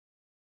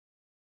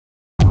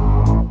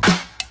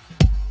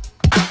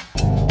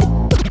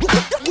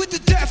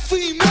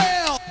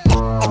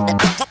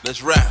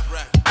Let's rap.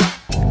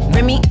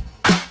 Remy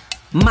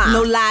Ma.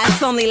 No lie,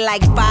 it's only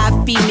like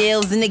 5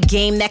 females in the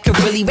game that could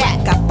really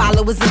rap. Got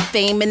followers and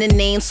fame and a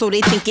name, so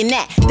they thinking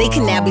that they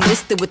can now be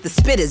listed with the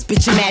spitters.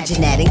 Bitch, imagine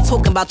that. Ain't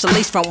talking about your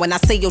lace front when I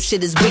say your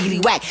shit is wiggly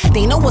whack.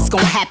 They know what's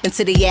gonna happen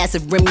to the ass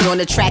if Remy on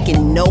the track.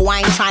 And no, I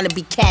ain't trying to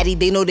be catty.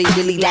 They know they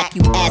really lack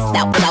you assed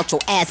out without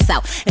your ass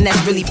out. And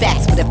that's really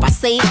facts. But if I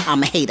say it,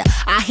 I'm a hater.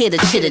 I hear the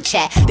chitter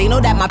chat. They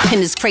know that my pen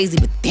is crazy,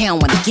 but they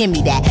don't wanna give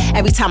me that.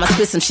 Every time I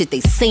spit some shit,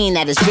 they saying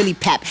that it's really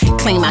pap.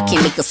 Claim I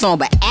can't make a song,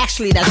 but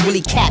actually that's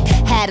really cap.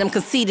 Had them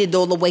conceited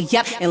all the way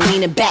up and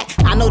leaning back.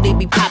 I know they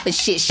be popping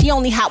shit. She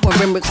only hot when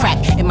Remy crack.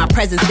 In my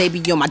presence, they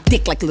be on my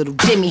dick like little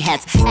Jimmy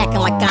hats. Acting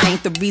like I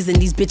ain't the reason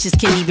these bitches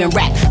can't even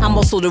rap. I'm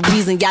also the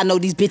reason y'all know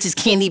these bitches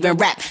can't even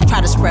rap. Try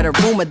to spread a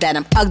rumor that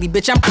I'm ugly,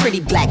 bitch, I'm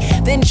pretty black.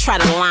 Then try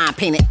to line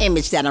paint an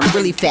image that I'm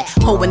really fat.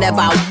 Ho, whenever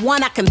I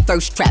want, I can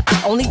thirst trap.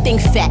 Only thing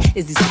fat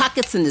is these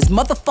pockets and this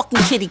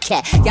motherfucking kitty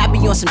cat. Y'all be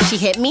on some she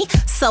hit me,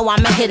 so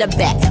I'ma hit her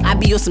back. I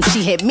be on some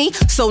she hit me,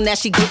 so now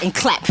she getting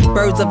clapped.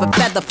 Birds of a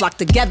feather flock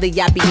together,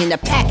 y'all be in the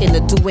pack and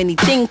to do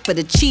anything for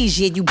the cheese,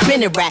 yeah, you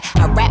been a rat.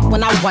 I rap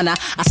when I wanna.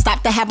 I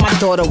stopped to have my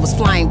daughter was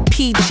flying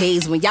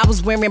PJs when y'all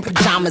was wearing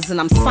pajamas, and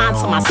I'm signed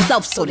to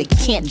myself so they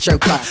can't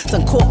jerk her.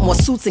 Done caught more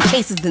suits and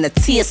cases than a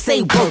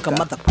TSA worker,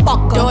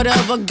 motherfucker. Daughter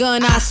of a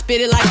gun, I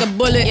spit it like a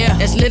bullet. Yeah.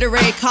 That's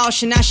literary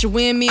caution, I should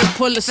win me a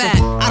Pulitzer.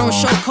 I don't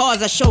show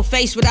cars, I show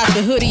face without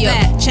the hoodie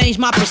up. Change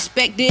my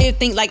perspective,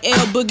 think like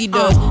L Boogie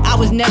does. I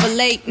was never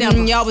late,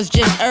 y'all was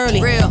just early.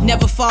 Real.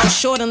 Never fall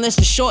short unless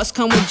the shorts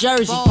come with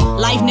jersey.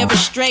 Life never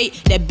straight,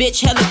 that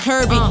bitch hella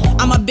curvy.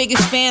 I'm my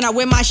biggest fan, I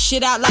wear my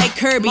shit out like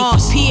Kirby.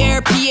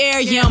 Pierre,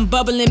 yeah, I'm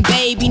bubbling,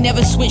 baby.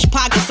 Never switch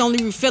pockets,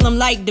 only refill them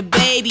like the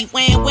baby.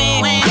 Wham.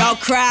 Y'all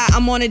cry,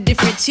 I'm on a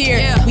different tier.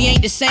 We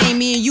ain't the same,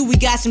 me and you, we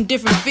got some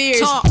different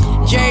fears.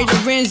 Jerry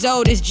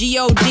Lorenzo, this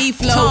G.O.D.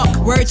 flow.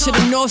 Word to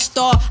the North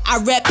Star, I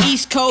rep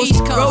East Coast.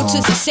 Road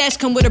to success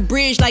come with a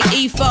bridge like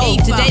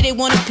EFO. Today they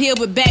wanna peel,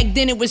 but back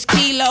then it was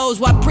kilos.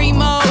 Why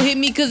Preemo hit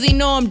me cause he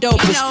know I'm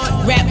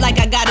dopest. Rap like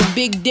I got a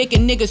big dick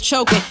and niggas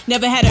choking.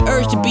 Never had an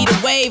urge to be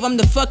the wave, I'm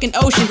the fucking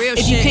ocean.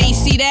 If you can't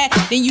see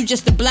that, then you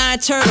just a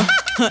blind turtle.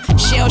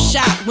 Shell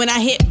shot when I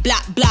hit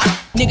block.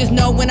 Niggas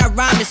know when I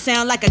rhyme it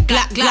sound like a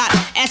glock.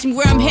 Ask me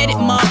where I'm headed,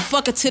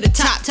 motherfucker, to the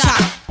top.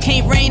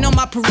 Can't rain on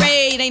my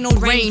parade, ain't no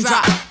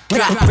raindrop.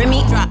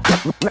 Remy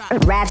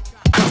Rap.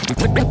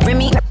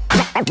 Remy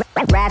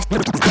Rap.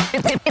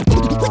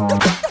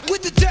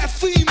 With the deaf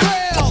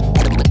female.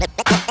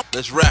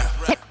 Let's rap.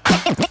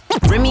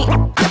 Remy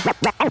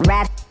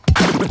Rap.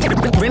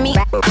 Remy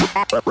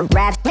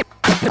Rap.